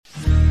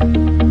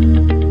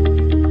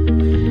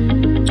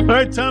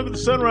right, time for the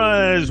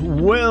Sunrise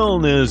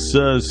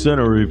Wellness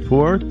Center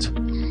report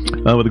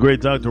with the great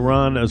Dr.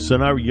 Ron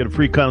Sanara. You get a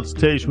free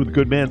consultation with the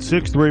good man,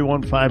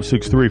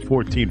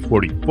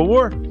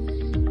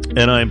 631-563-1444.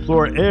 And I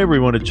implore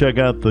everyone to check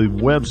out the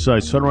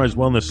website,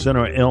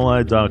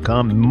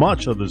 sunrisewellnesscenterli.com.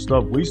 Much of the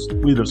stuff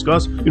we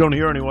discuss, you don't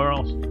hear anywhere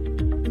else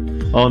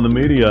on the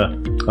media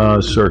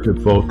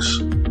circuit, folks.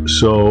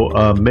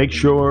 So make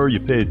sure you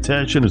pay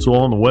attention. It's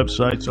all on the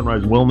website,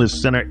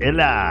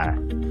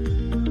 sunrisewellnesscenterli.com.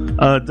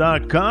 I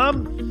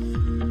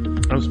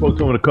spoke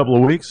to him in a couple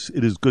of weeks.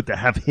 It is good to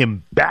have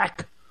him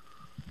back.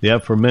 The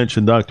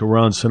aforementioned Dr.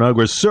 Ron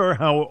Sinagra. Sir,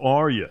 how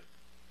are you?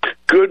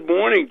 Good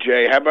morning,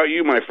 Jay. How about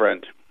you, my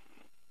friend?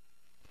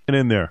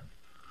 In there.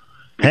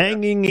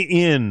 Hanging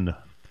in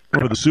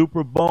for the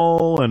Super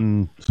Bowl,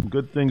 and some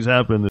good things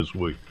happened this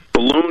week.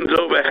 Balloons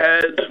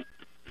overhead.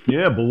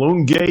 Yeah,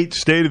 Balloon Gate,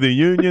 State of the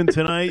Union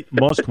tonight.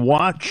 Must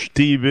watch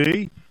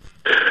TV.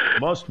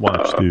 Must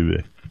watch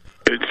TV.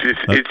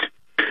 It's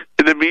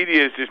the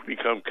media has just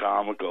become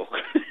comical.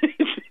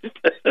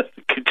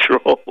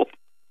 Control.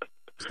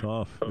 It's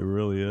tough. It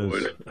really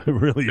is. It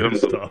really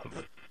is tough.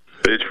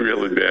 It's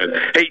really bad.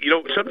 Hey,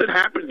 something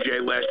happened, Jay,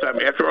 last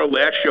time. After our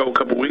last show a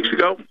couple weeks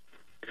ago,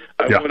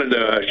 I wanted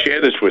to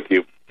share this with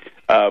you.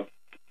 I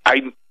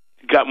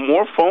got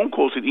more phone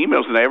calls and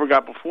emails than I ever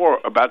got before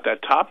about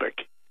that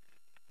topic.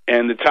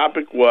 And the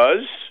topic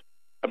was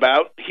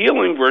about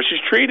healing versus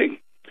treating.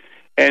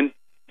 And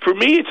for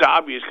me, it's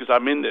obvious because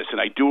I'm in this and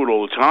I do it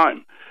all the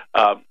time.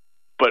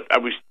 But I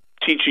was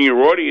teaching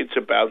your audience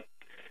about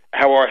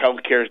how our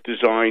healthcare is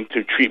designed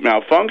to treat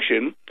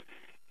malfunction,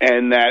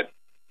 and that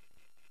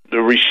the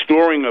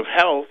restoring of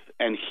health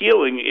and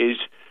healing is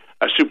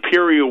a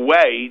superior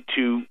way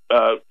to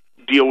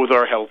deal with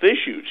our health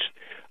issues.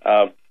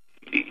 One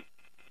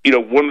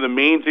of the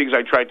main things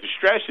I tried to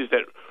stress is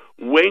that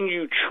when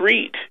you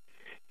treat,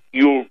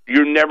 you're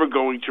never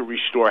going to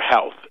restore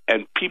health.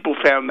 And people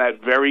found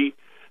that very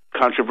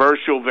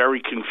controversial,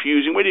 very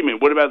confusing. Wait a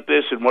minute, what about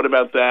this and what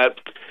about that?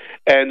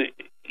 And,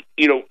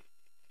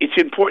 it's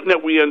important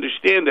that we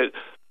understand that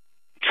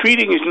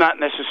treating is not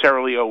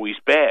necessarily always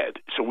bad.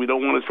 So we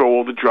don't want to throw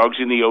all the drugs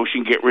in the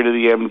ocean, get rid of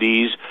the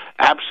MDs.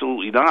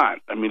 Absolutely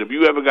not. I mean, if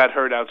you ever got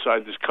hurt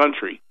outside this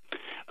country,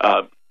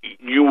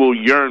 you will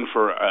yearn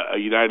for a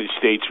United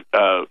States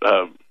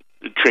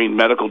trained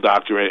medical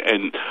doctor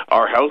and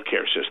our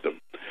healthcare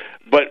system.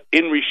 But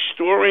in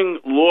restoring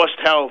lost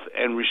health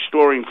and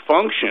restoring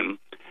function,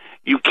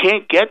 you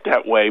can't get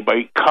that way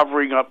by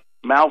covering up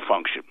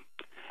malfunction.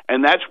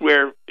 And that's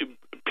where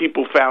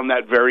people found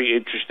that very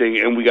interesting,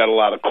 and we got a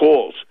lot of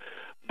calls.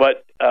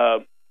 But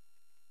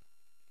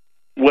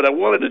what I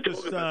wanted to do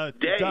today...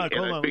 Doc,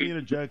 hold on, let me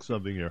interject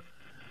something here.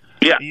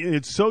 Yeah.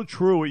 It's so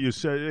true what you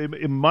said.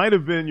 It might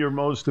have been your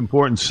most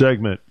important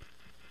segment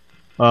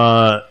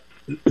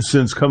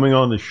since coming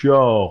on the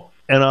show.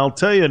 And I'll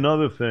tell you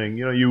another thing.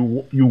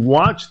 You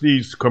watch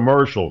these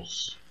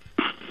commercials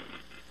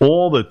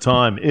all the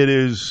time. It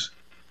is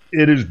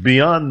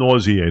beyond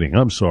nauseating.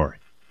 I'm sorry.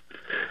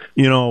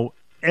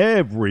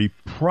 Every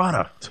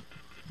product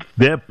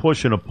they're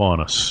pushing upon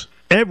us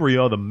every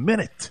other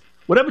minute.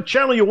 Whatever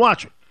channel you're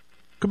watching.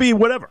 Could be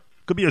whatever.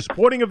 Could be a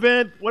sporting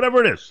event,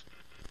 whatever it is.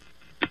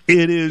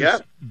 It is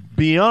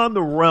beyond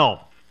the realm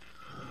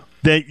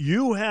that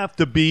you have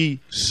to be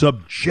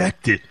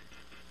subjected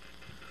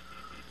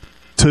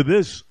to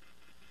this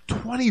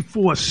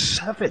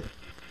 24/7.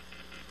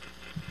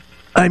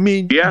 I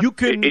mean, you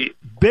can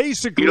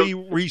basically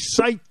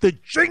recite the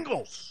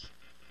jingles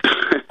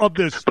of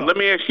this stuff. Let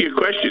me ask you a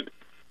question.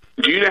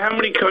 Do you know how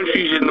many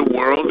countries in the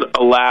world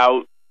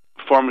allow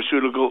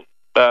pharmaceutical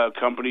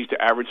companies to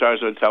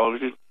advertise on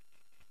television?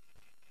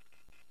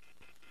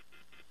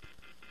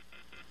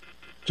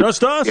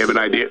 Just us. You have an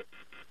idea?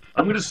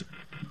 I'm going to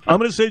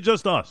say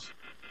just us.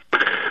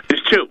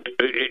 There's two.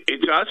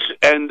 It's us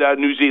and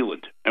New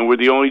Zealand, and we're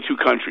the only two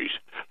countries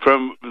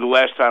from the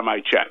last time I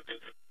checked.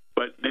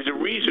 But there's a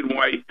reason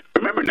why.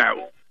 Remember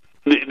now,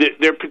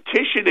 they're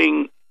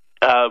petitioning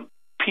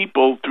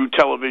people through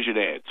television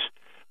ads,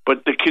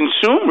 but the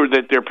consumer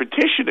that they're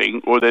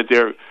petitioning or that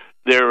they're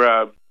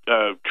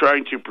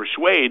trying to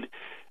persuade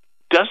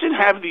doesn't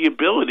have the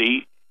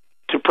ability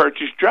to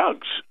purchase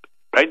drugs.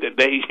 Right?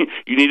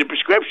 You need a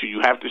prescription. You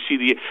have to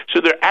see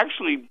so they're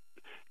actually,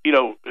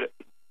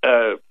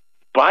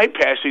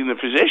 bypassing the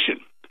physician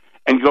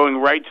and going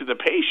right to the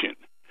patient,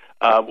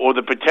 or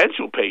the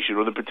potential patient,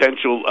 or the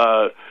potential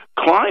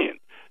client.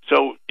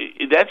 So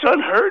that's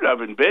unheard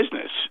of in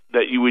business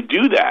that you would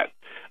do that.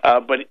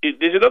 But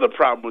there's another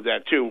problem with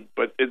that too.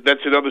 But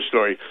that's another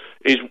story.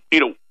 Is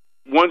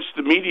once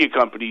the media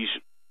companies,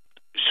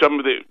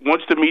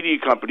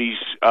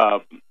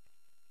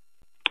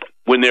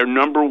 when their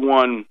number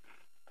one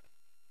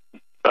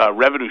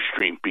revenue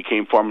stream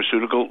became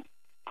pharmaceutical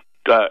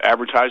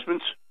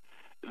advertisements,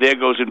 there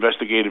goes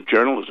investigative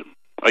journalism.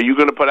 Are you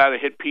going to put out a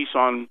hit piece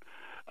on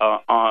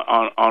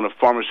a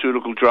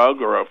pharmaceutical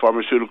drug or a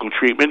pharmaceutical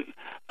treatment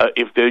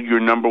if they're your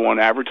number one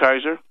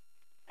advertiser?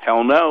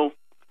 Hell no.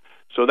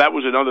 So that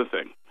was another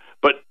thing.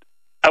 But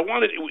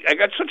I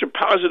got such a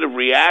positive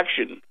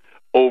reaction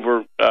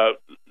over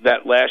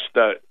that last,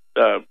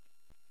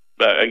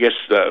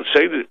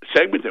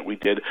 segment that we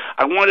did.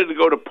 I wanted to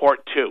go to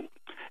part 2.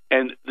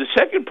 And the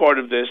second part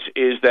of this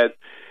is that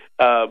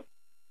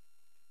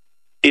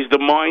is the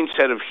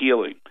mindset of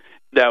healing.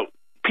 Now,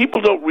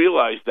 people don't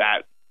realize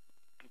that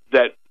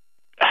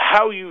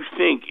how you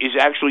think is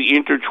actually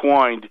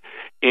intertwined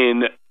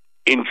in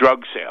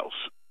drug sales.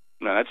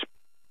 Now, that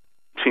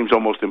seems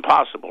almost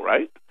impossible,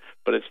 right?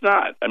 But it's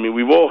not. I mean,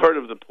 we've all heard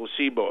of the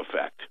placebo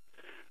effect.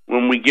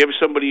 When we give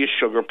somebody a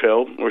sugar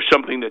pill or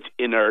something that's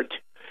inert,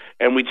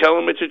 and we tell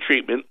them it's a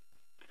treatment,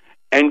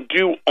 and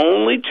due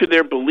only to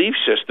their belief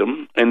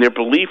system and their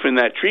belief in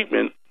that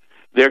treatment,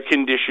 their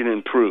condition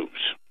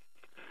improves.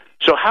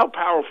 So how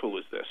powerful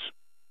is this?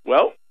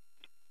 Well,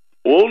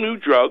 all new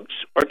drugs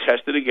are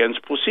tested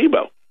against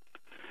placebo.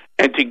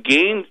 And to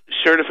gain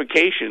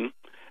certification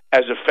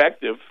as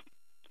effective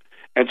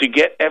and to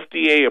get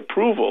FDA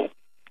approval,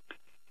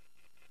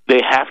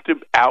 they have to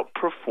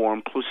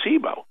outperform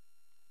placebo.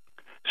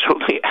 So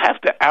they have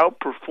to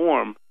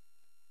outperform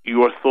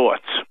your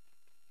thoughts.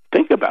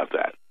 Think about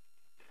that.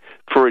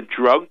 For a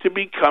drug to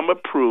become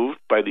approved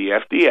by the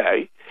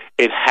FDA,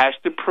 it has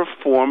to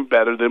perform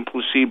better than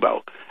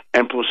placebo.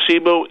 And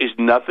placebo is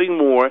nothing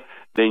more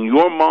than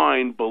your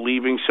mind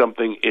believing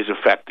something is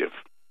effective.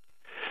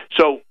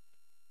 So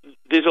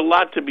there's a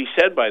lot to be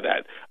said by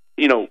that.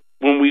 You know,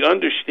 when we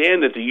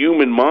understand that the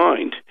human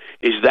mind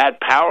is that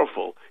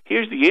powerful,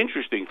 here's the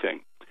interesting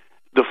thing.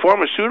 The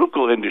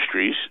pharmaceutical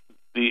industries,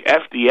 the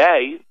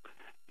FDA,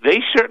 they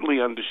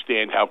certainly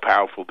understand how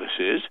powerful this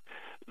is.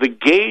 The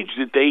gauge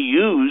that they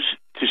use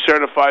to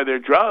certify their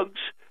drugs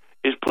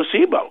is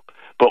placebo.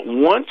 But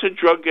once a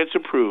drug gets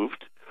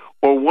approved,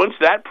 or once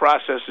that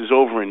process is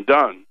over and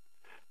done,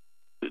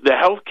 the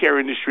healthcare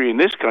industry in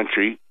this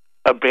country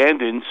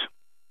abandons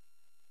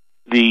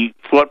the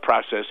thought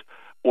process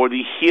or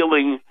the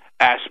healing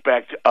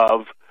aspect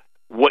of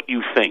what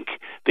you think.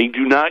 They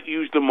do not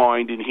use the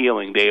mind in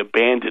healing. They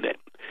abandon it.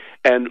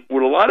 And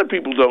what a lot of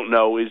people don't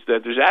know is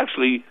that there's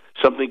actually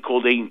something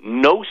called a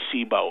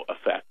nocebo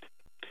effect.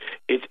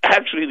 It's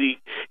actually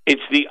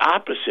the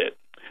opposite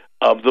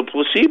of the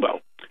placebo.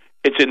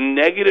 It's a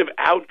negative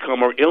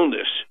outcome or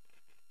illness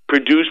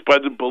produced by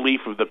the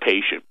belief of the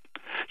patient.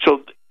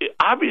 So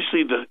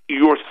obviously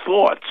your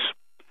thoughts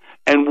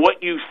and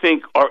what you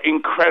think are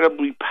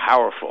incredibly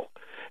powerful.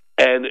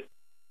 And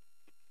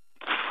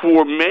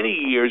for many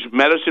years,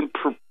 medicine,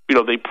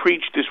 they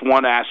preach this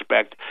one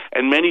aspect,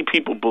 and many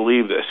people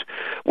believe this.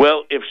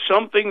 Well, if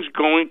something's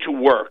going to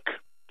work,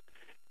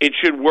 it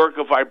should work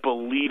if I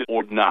believe it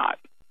or not.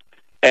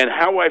 And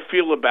how I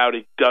feel about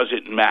it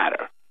doesn't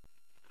matter.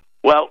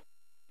 Well,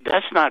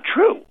 that's not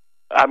true.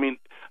 I mean,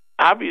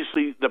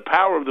 obviously, the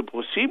power of the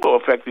placebo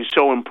effect is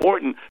so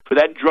important. For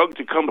that drug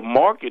to come to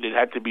market, it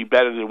had to be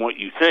better than what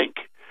you think.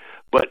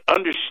 But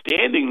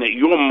understanding that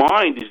your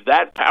mind is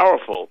that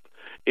powerful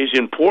is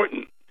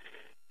important.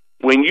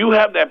 When you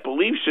have that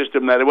belief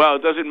system that, well,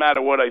 it doesn't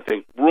matter what I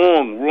think,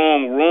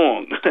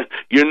 wrong.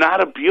 You're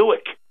not a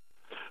Buick.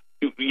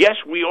 Yes,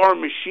 we are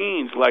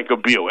machines like a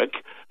Buick,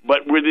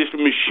 but we're this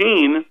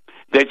machine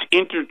that's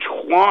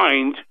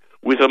intertwined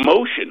with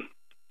emotion.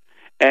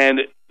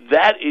 And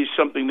that is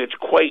something that's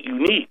quite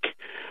unique.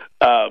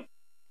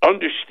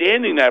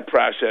 Understanding that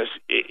process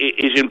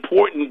is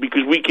important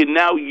because we can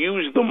now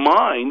use the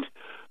mind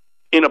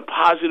in a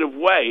positive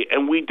way,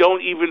 and we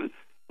don't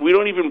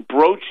even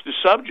broach the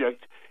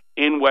subject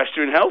in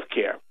Western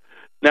healthcare.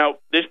 Now,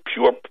 there's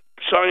pure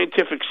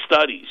scientific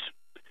studies,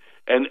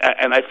 and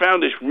I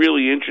found this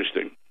really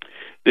interesting.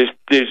 There's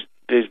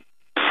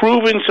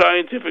proven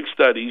scientific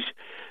studies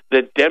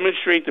that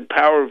demonstrate the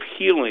power of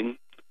healing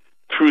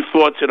through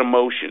thoughts and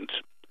emotions.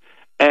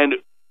 And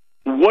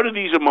what are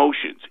these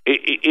emotions?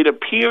 It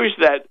appears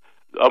that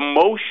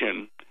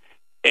emotion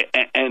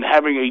and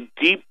having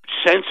a deep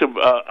sense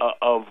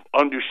of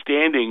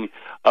understanding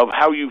of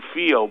how you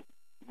feel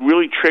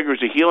really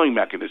triggers a healing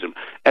mechanism.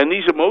 And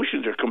these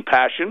emotions are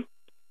compassion,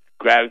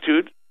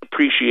 gratitude,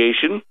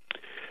 appreciation,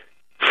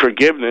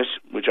 forgiveness,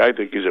 which I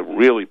think is a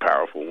really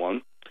powerful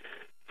one,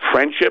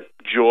 friendship,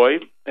 joy,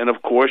 and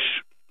of course,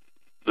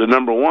 the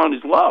number one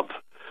is love.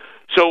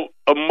 So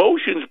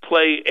emotions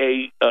play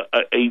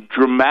a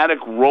dramatic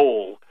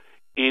role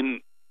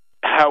in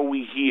how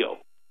we heal,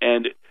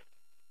 and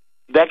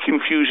that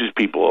confuses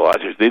people a lot.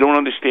 They don't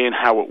understand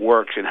how it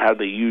works and how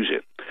they use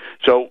it.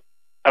 So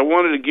I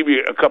wanted to give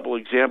you a couple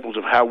examples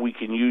of how we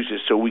can use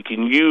this, so we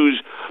can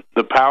use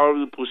the power of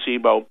the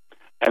placebo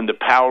and the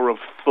power of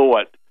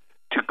thought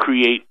to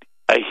create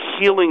a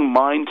healing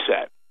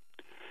mindset.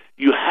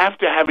 You have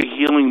to have a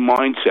healing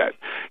mindset.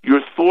 Your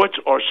thoughts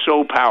are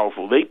so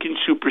powerful. They can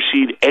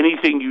supersede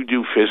anything you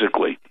do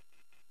physically.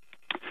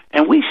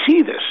 And we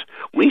see this.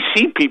 We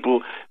see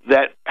people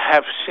that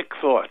have sick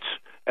thoughts.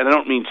 And I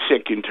don't mean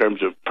sick in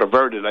terms of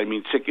perverted. I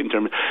mean sick in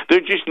terms of, they're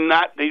just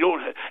not,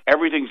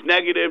 everything's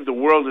negative. The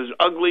world is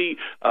ugly.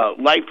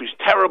 Life is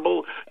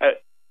terrible.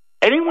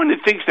 Anyone that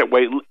thinks that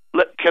way,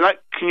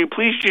 can you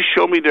please just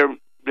show me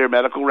their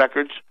medical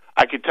records?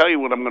 I can tell you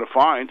what I'm going to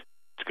find.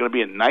 It's going to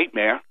be a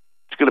nightmare.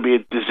 It's going to be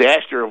a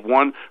disaster of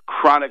one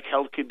chronic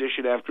health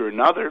condition after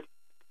another.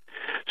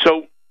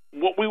 So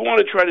what we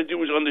want to try to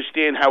do is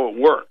understand how it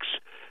works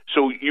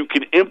so you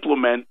can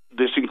implement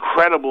this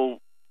incredible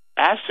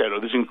asset or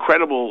this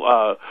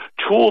incredible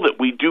tool that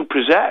we do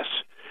possess.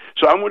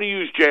 So I'm going to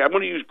use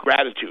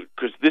gratitude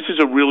because this is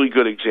a really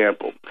good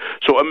example.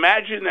 So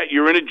imagine that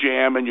you're in a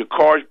jam and your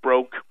car's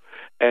broke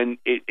and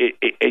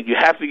you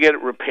have to get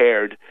it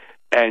repaired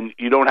and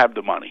you don't have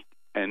the money.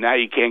 And now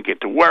you can't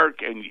get to work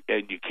and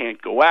you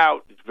can't go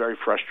out. It's very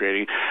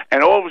frustrating.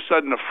 And all of a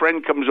sudden a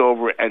friend comes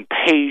over and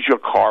pays your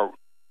car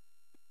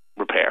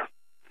repair.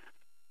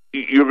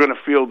 You're going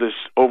to feel this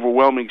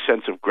overwhelming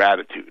sense of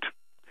gratitude,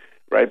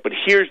 right? But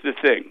here's the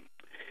thing.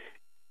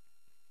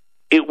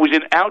 It was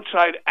an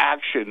outside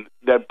action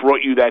that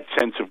brought you that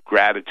sense of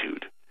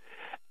gratitude.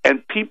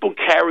 And people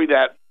carry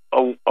that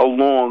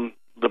along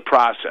the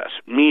process,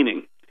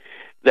 meaning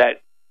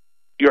that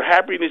your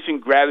happiness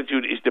and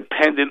gratitude is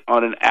dependent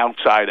on an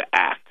outside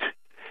act.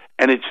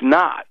 And it's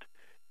not.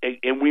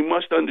 And we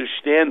must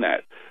understand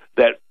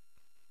that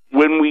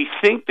when we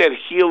think that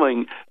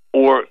healing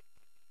or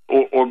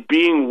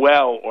being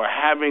well or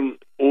having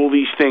all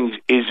these things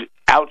is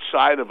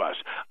outside of us,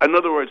 in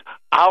other words,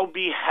 I'll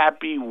be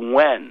happy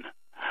when,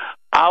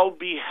 I'll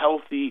be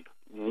healthy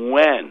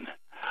when,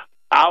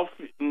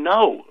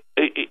 no,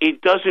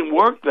 it doesn't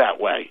work that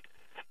way.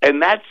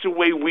 And that's the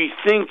way we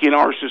think in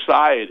our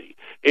society.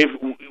 If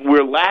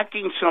we're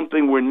lacking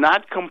something, we're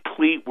not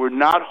complete, we're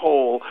not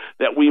whole,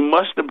 that we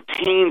must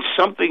obtain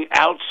something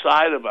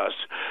outside of us,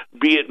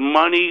 be it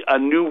money, a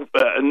new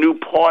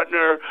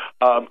partner,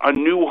 a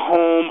new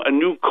home, a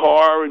new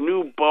car, a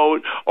new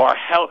boat, or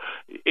health,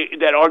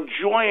 that our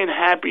joy and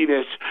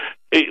happiness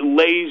it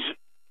lays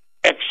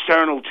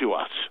external to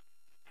us.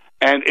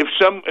 And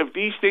if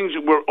these things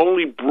were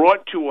only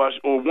brought to us,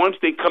 or once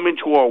they come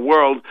into our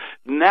world,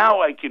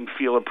 now I can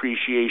feel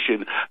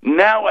appreciation.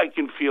 Now I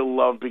can feel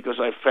love because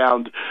I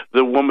found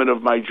the woman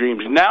of my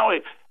dreams. And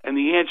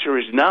the answer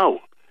is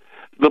no.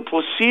 The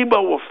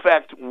placebo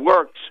effect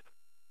works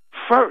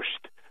first.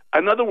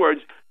 In other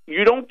words,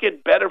 you don't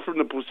get better from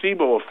the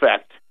placebo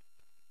effect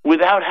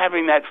without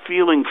having that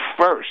feeling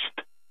first.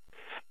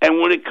 And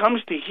when it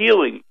comes to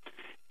healing,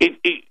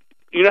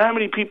 you know how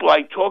many people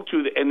I talk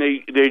to and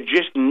they're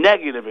just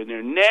negative and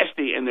they're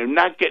nasty and they're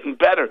not getting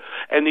better,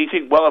 and they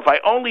think, well, if I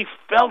only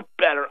felt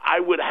better,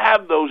 I would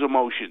have those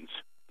emotions.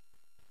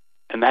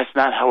 And that's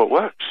not how it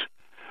works.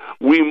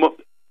 The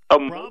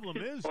problem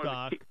is,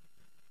 Doc,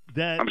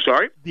 that I'm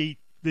sorry? The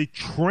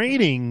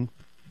training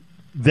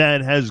that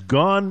has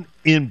gone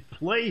in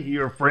play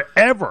here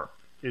forever,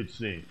 it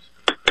seems,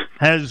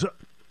 has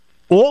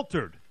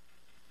altered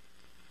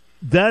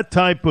that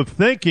type of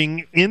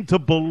thinking into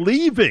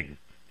believing.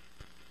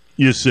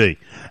 You see,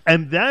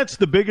 and that's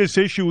the biggest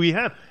issue we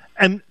have.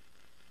 And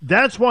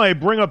that's why I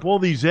bring up all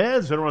these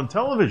ads that are on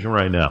television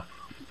right now,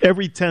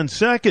 every 10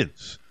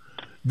 seconds.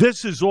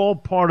 This is all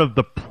part of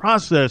the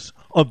process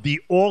of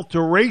the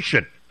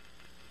alteration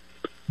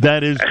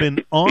that has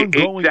been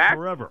ongoing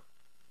forever.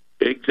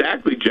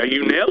 Exactly, Jay.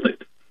 You nailed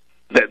it.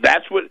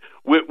 That's what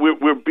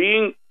we're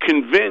being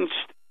convinced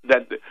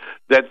that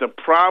the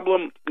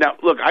problem. Now,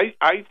 look,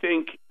 I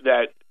think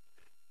that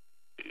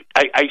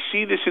I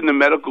see this in the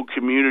medical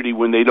community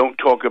when they don't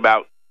talk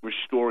about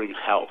restoring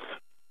health.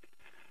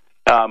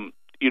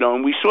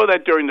 And we saw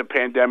that during the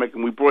pandemic,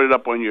 and we brought it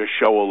up on your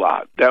show a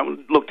lot. Now,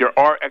 look, there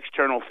are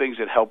external things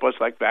that help us,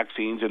 like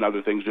vaccines and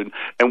other things,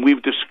 and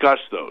we've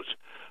discussed those.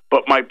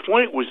 But my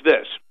point was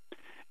this,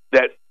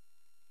 that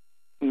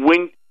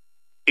when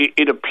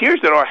it appears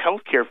that our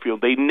healthcare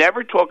field, they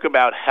never talk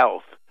about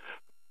health,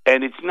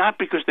 and it's not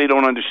because they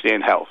don't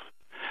understand health.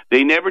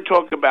 They never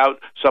talk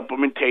about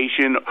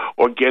supplementation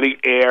or getting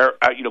air,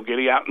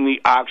 getting out in the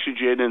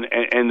oxygen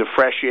and the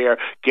fresh air,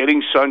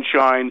 getting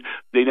sunshine.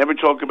 They never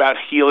talk about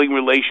healing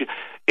relation.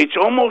 It's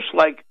almost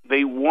like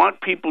they want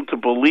people to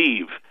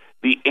believe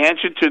the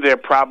answer to their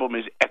problem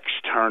is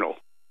external,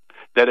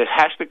 that it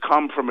has to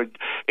come from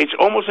it's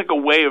almost like a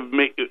way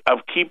of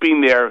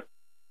keeping their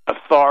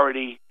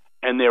authority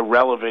and their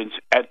relevance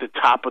at the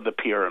top of the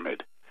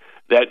pyramid.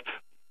 That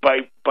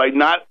by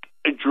not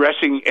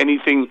addressing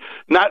anything,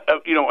 in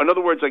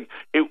other words, like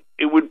it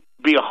would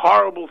be a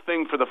horrible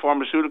thing for the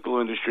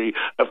pharmaceutical industry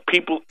if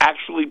people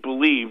actually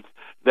believed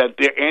that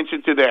their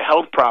answer to their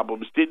health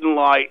problems didn't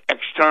lie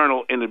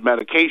external in the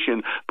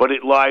medication, but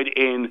it lied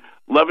in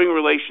loving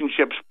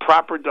relationships,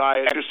 proper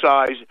diet,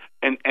 exercise,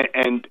 and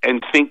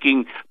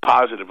thinking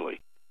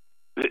positively.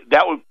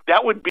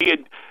 That would be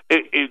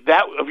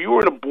if you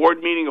were in a board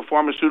meeting of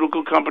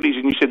pharmaceutical companies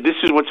and you said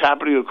this is what's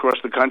happening across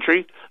the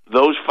country,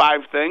 those 5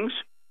 things,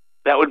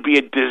 that would be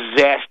a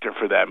disaster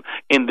for them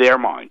in their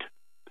mind.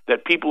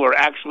 That people are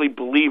actually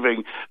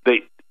believing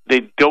they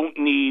don't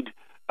need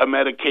a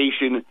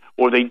medication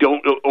or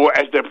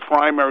as their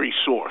primary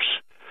source.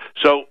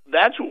 So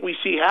that's what we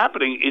see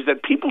happening, is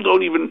that people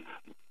don't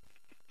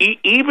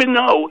even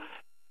though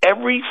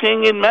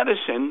everything in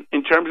medicine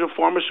in terms of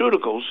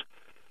pharmaceuticals,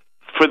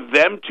 for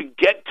them to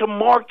get to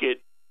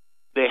market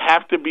they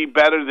have to be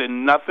better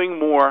than nothing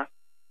more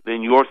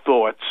than your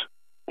thoughts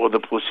or the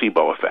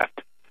placebo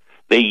effect.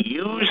 They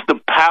use the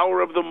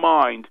power of the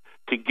mind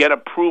to get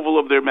approval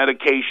of their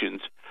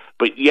medications,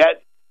 but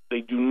yet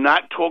they do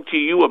not talk to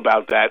you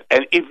about that.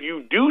 And if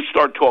you do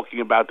start talking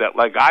about that,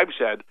 like I've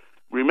said,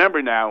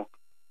 remember now,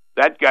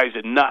 that guy's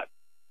a nut.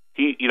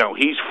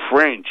 He's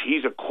fringe.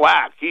 He's a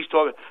quack. He's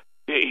not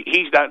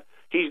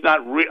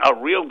a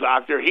real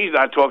doctor. He's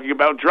not talking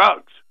about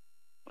drugs.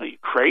 Are you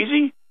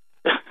crazy?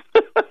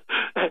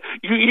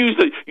 You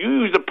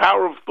use the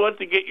power of thought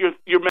to get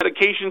your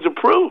medications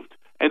approved,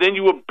 and then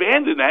you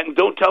abandon that and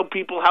don't tell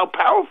people how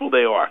powerful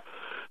they are.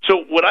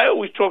 So what I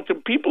always talk to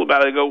people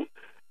about, I go,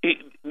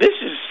 this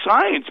is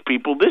science,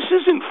 people. This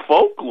isn't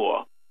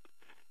folklore.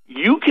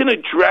 You can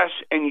address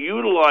and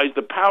utilize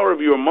the power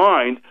of your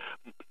mind,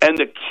 and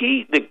the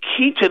key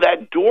to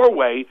that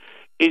doorway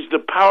is the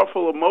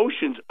powerful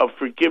emotions of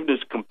forgiveness,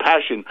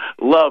 compassion,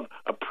 love,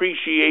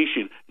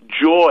 appreciation,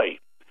 joy.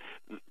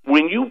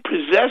 When you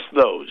possess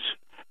those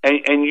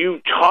and you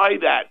tie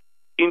that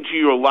into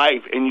your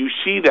life and you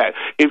see that,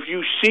 if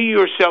you see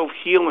yourself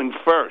healing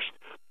first,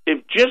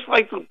 if just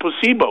like the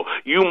placebo,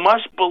 you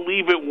must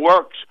believe it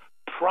works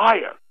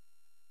prior.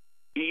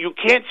 You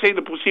can't say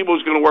the placebo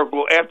is going to work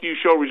well after you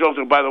show results.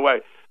 And by the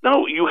way,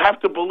 no, you have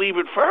to believe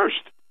it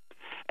first.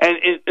 And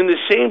the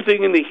same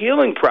thing in the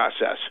healing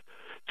process.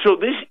 So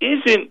this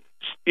isn't,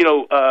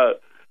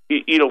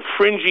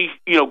 fringy,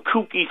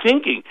 kooky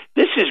thinking.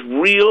 This is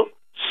real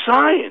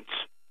science.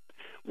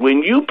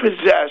 When you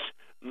possess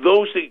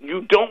those that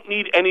you don't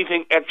need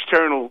anything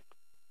external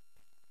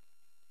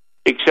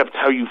except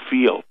how you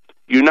feel.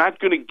 You're not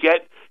going to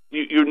get.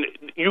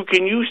 You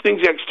can use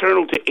things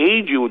external to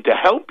aid you and to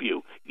help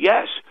you,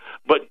 yes,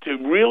 but to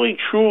really,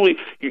 truly,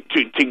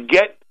 to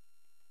get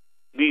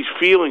these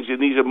feelings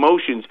and these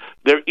emotions,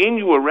 they're in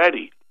you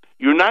already.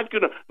 You're not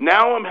going to,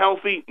 now I'm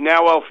healthy,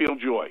 now I'll feel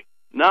joy.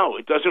 No,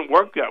 it doesn't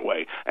work that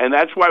way. And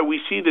that's why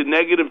we see the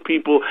negative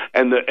people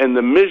and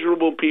the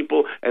miserable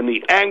people and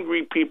the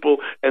angry people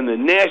and the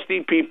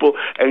nasty people,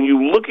 and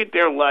you look at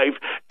their life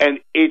and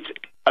it's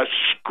a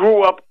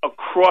screw up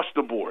across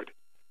the board.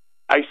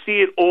 I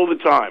see it all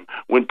the time.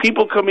 When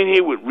people come in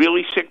here with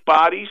really sick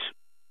bodies,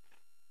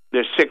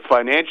 they're sick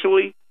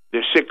financially,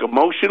 they're sick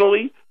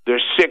emotionally,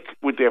 they're sick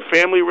with their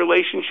family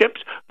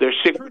relationships, they're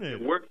sick with their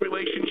work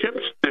relationships,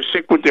 they're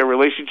sick with their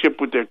relationship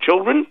with their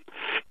children.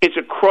 It's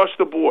across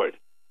the board.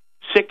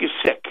 Sick is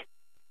sick.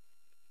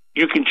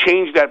 You can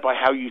change that by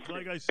how you think.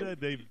 Like I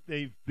said,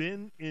 they've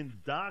been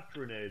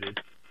indoctrinated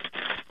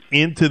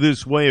into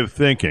this way of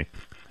thinking.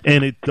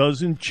 And it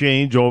doesn't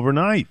change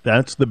overnight.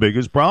 That's the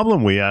biggest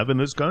problem we have in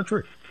this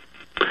country.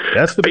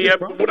 That's the biggest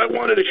problem. What I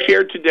wanted to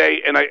share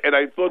today, and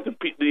I thought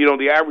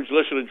the average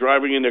listener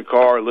driving in their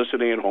car or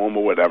listening at home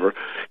or whatever,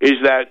 is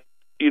that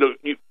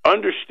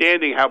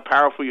understanding how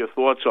powerful your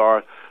thoughts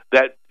are.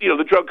 That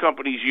the drug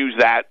companies use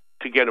that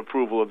to get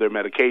approval of their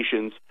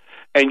medications,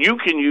 and you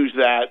can use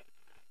that,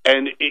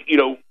 and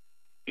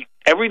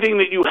everything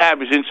that you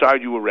have is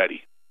inside you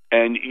already,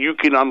 and you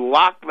can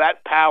unlock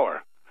that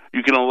power.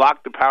 You can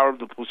unlock the power of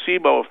the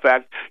placebo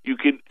effect.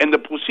 And the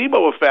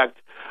placebo effect,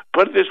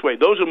 put it this way,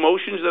 those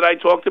emotions that I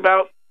talked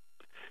about,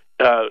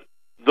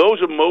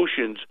 those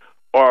emotions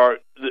are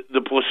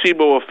the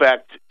placebo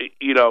effect,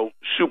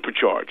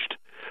 supercharged.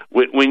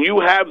 When you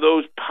have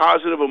those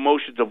positive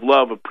emotions of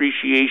love,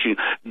 appreciation,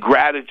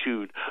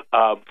 gratitude,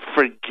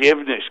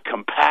 forgiveness,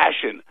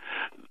 compassion,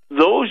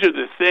 those are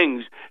the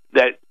things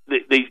that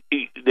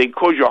they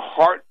cause your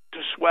heart to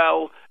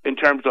swell in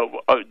terms of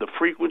the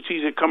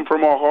frequencies that come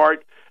from our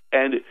heart.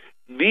 And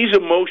these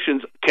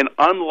emotions can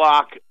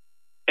unlock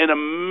an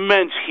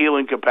immense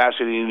healing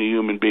capacity in a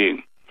human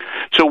being.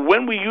 So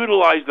when we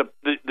utilize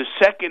the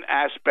second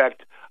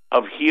aspect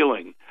of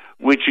healing,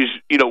 which is,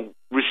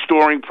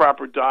 restoring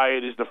proper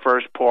diet is the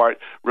first part,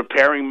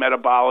 repairing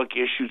metabolic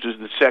issues is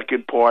the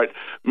second part,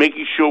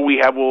 making sure we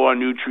have all our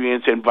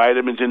nutrients and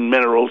vitamins and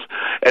minerals,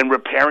 and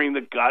repairing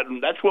the gut,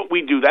 and that's what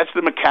we do. That's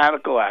the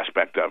mechanical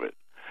aspect of it.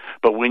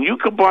 But when you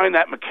combine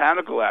that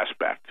mechanical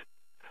aspect,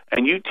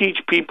 and you teach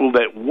people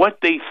that what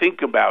they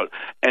think about,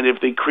 and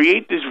if they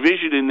create this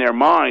vision in their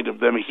mind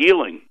of them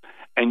healing,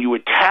 and you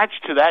attach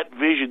to that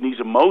vision these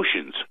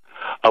emotions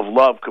of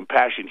love,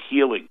 compassion,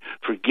 healing,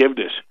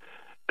 forgiveness,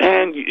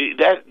 and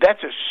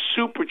that's a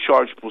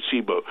supercharged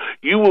placebo.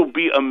 You will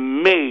be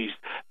amazed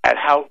at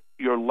how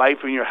your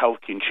life and your health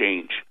can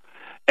change.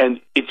 And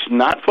it's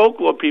not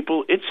folklore,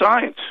 people. It's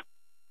science.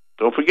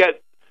 Don't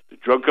forget, the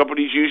drug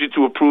companies use it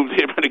to approve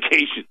their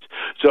medications.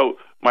 So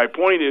my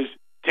point is,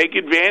 take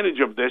advantage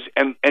of this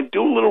and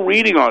do a little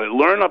reading on it.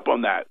 Learn up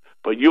on that.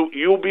 But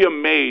you'll be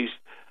amazed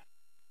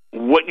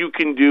what you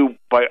can do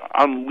by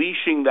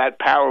unleashing that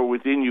power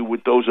within you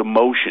with those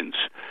emotions.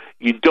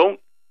 You don't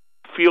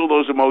feel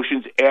those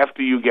emotions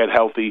after you get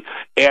healthy,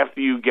 after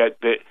you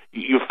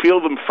you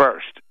feel them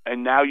first,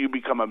 and now you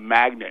become a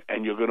magnet,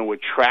 and you're going to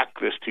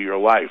attract this to your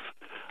life.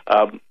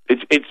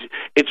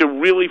 It's a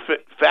really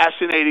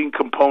fascinating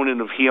component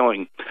of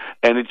healing,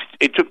 and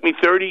it took me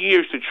 30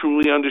 years to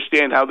truly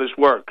understand how this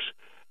works.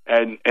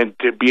 and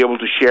to be able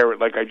to share it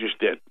like I just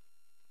did.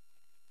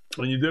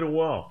 Well, you did it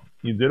well.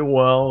 You did it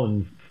well,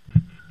 and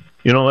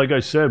like I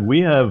said,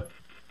 we have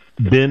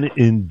been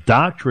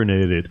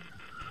indoctrinated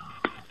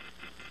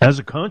as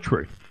a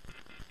country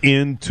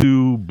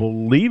into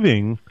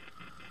believing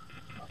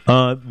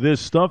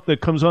this stuff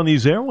that comes on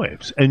these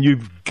airwaves, and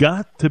you've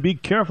got to be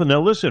careful.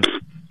 Now, listen,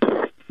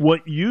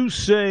 what you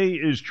say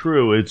is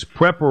true. It's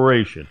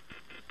preparation.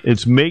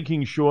 It's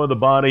making sure the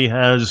body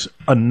has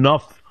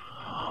enough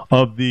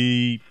of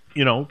the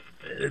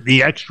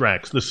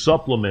extracts, the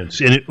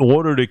supplements, in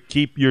order to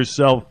keep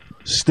yourself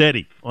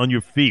steady on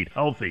your feet,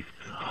 healthy.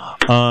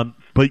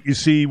 But you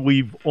see,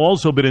 we've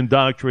also been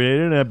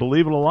indoctrinated, and I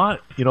believe it a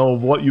lot,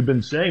 of what you've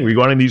been saying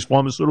regarding these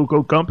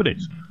pharmaceutical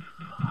companies.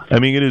 I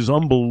mean, it is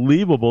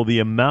unbelievable the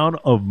amount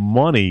of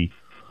money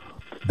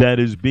that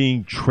is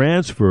being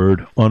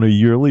transferred on a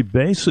yearly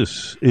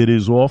basis. It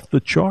is off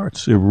the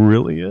charts. It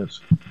really is.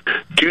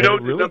 Do you know?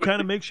 It really kind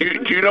of makes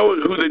you. Do you know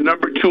who the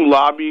number 2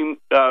 lobbying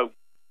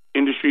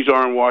industries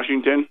are in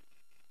Washington?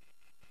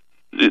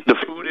 The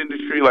food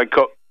industry, like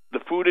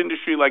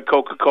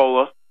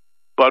Coca-Cola,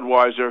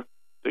 Budweiser,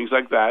 things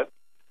like that.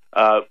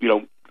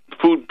 The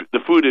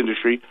food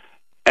industry,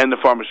 and the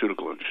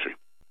pharmaceutical industry.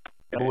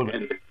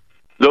 And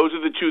those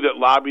are the 2 that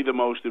lobby the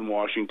most in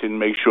Washington,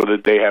 make sure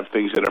that they have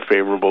things that are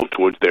favorable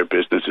towards their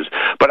businesses.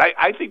 But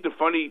I think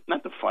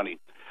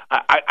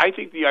I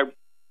think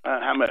how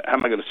am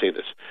I going to say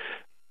this?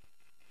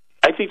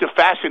 I think the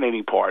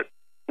fascinating part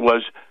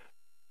was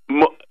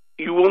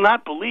you will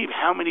not believe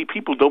how many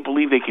people don't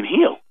believe they can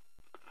heal.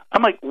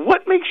 I'm like,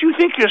 what makes you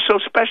think you're so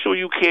special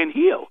you can't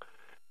heal?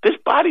 This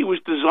body was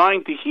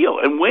designed to heal,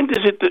 and when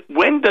does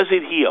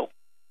it heal?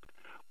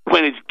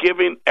 When it's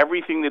given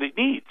everything that it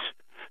needs.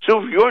 So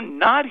if you're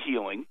not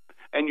healing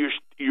and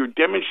you're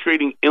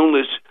demonstrating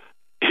illness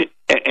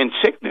and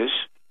sickness,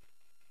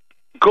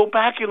 go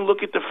back and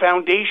look at the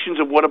foundations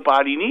of what a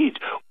body needs.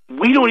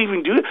 We don't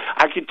even do it.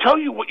 I can tell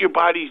you what your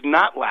body's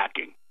not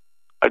lacking: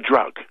 a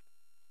drug.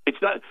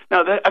 It's not.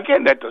 Now,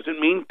 that doesn't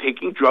mean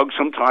taking drugs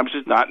sometimes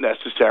is not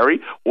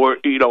necessary, or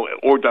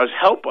does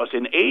help us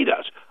and aid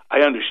us.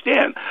 I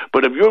understand,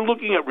 but if you're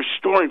looking at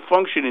restoring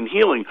function and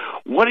healing,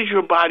 what is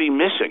your body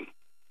missing?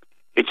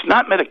 It's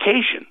not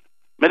medication.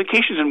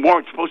 Medications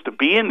weren't supposed to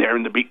be in there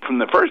from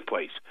the first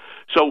place.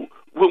 So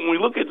when we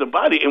look at the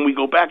body and we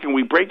go back and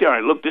we break down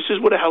and look, this is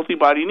what a healthy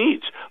body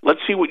needs.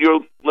 Let's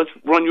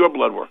run your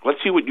blood work.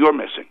 Let's see what you're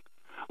missing.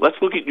 Let's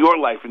look at your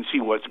life and see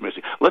what's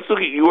missing. Let's look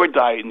at your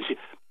diet and see.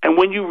 And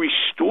when you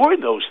restore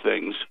those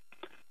things,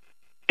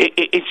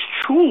 it's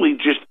truly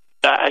just.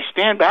 I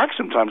stand back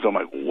sometimes. I'm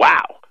like,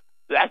 wow,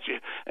 that's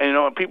it.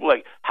 And people are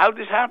like, how'd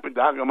this happen,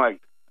 Doc? I'm like,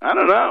 I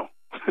don't know.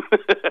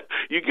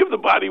 You give the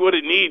body what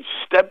it needs,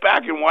 step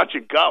back and watch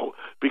it go,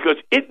 because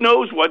it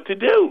knows what to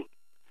do.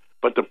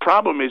 But the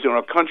problem is, in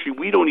our country,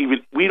 we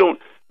don't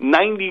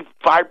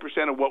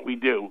 95% of what we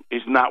do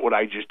is not what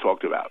I just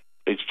talked about.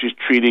 It's just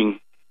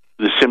treating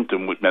the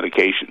symptom with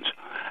medications.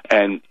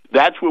 And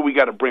that's where we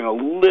got to bring a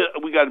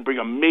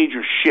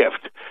major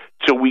shift,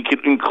 so we can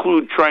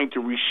include trying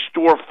to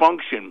restore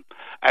function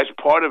as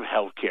part of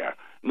healthcare,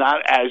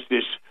 not as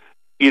this,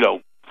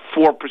 4%,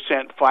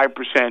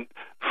 5%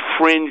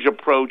 fringe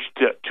approach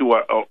to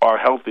our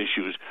health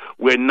issues,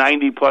 where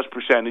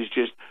 90+% is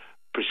just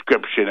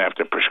prescription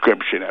after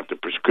prescription after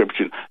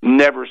prescription,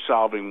 never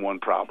solving one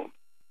problem.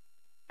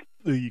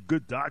 The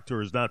good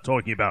doctor is not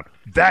talking about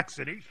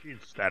vaccination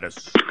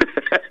status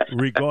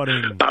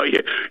regarding. Oh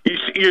yeah,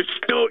 you're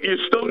still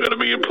going to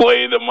be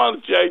Employee of the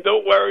Month, Jay.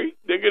 Don't worry,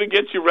 they're going to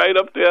get you right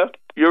up there.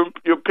 Your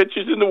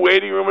picture's in the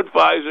waiting room at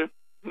Pfizer.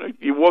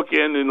 You walk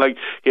in and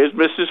here's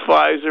Mrs.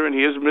 Pfizer and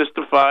here's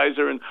Mr.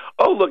 Pfizer, and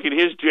oh look, and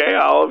here's Jay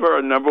Oliver,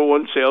 our number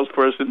 1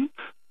 salesperson,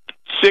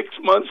 6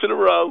 months in a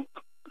row.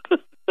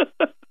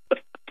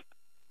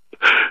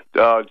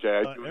 Oh,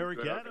 Jay,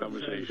 Eric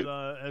Adams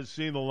has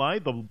seen the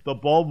light. The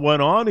bulb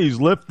went on. He's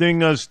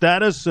lifting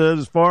status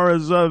as far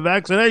as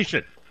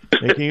vaccination,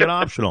 making it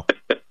optional.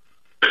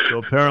 So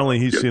apparently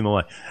he's seen the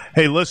light.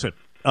 Hey, listen,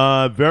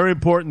 very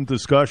important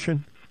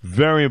discussion.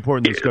 Very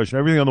important discussion.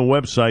 Everything on the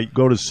website.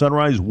 Go to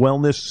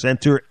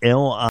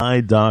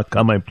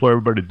sunrisewellnesscenterli.com. I implore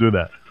everybody to do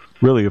that.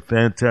 Really a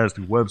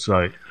fantastic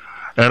website.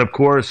 And, of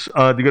course,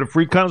 to get a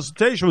free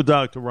consultation with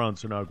Dr. Ron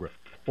Sinagra,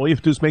 all you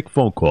have to do is make a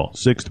phone call,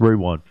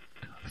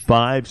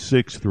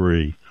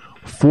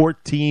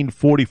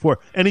 631-563-1444.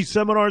 Any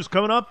seminars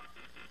coming up?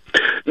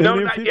 No,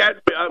 not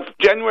yet.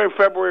 January and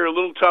February are a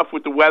little tough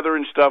with the weather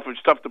and stuff.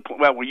 It's tough to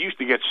we used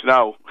to get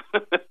snow,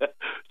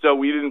 so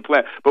we didn't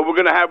plan. But we're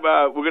gonna have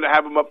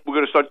them up. We're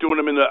gonna start doing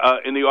them in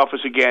the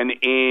office again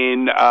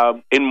in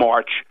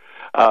March,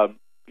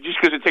 just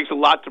because it takes a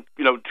lot to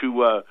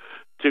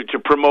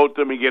promote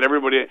them and get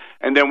everybody.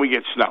 And then we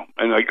get snow,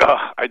 and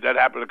that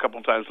happened a couple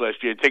of times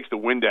last year. It takes the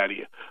wind out of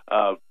you.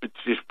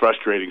 It's just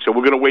frustrating. So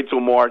we're gonna wait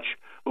till March.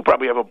 We'll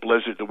probably have a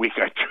blizzard the week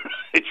I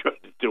try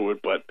to do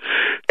it. But,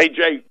 hey,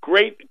 Jay,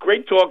 great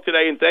talk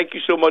today, and thank you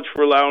so much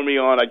for allowing me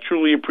on. I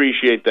truly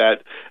appreciate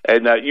that.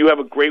 And you have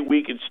a great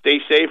week, and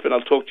stay safe, and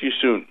I'll talk to you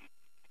soon.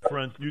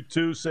 Friend, you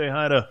too. Say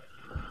hi to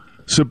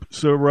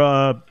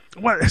Serafina?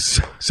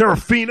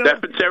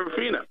 Steph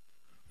Serafina.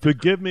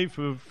 Forgive me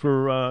for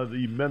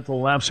the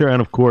mental lapse here,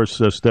 and of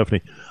course,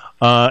 Stephanie.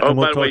 By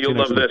the way, you'll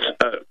love this.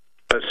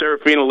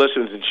 Serafina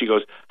listens, and she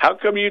goes, "How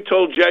come you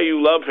told Jay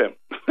you love him?"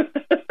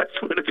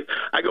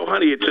 I go,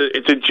 "Honey,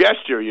 it's a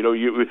gesture.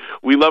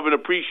 We love and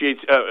appreciate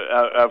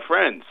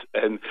friends."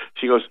 And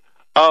she goes,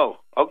 "Oh,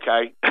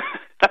 okay."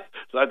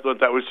 So I thought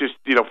that was just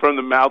from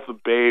the mouth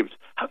of babes.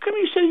 How come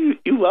you say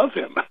you love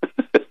him?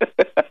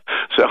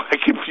 So I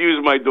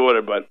confused my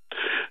daughter, but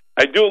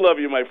I do love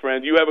you, my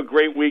friend. You have a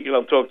great week, and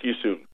I'll talk to you soon.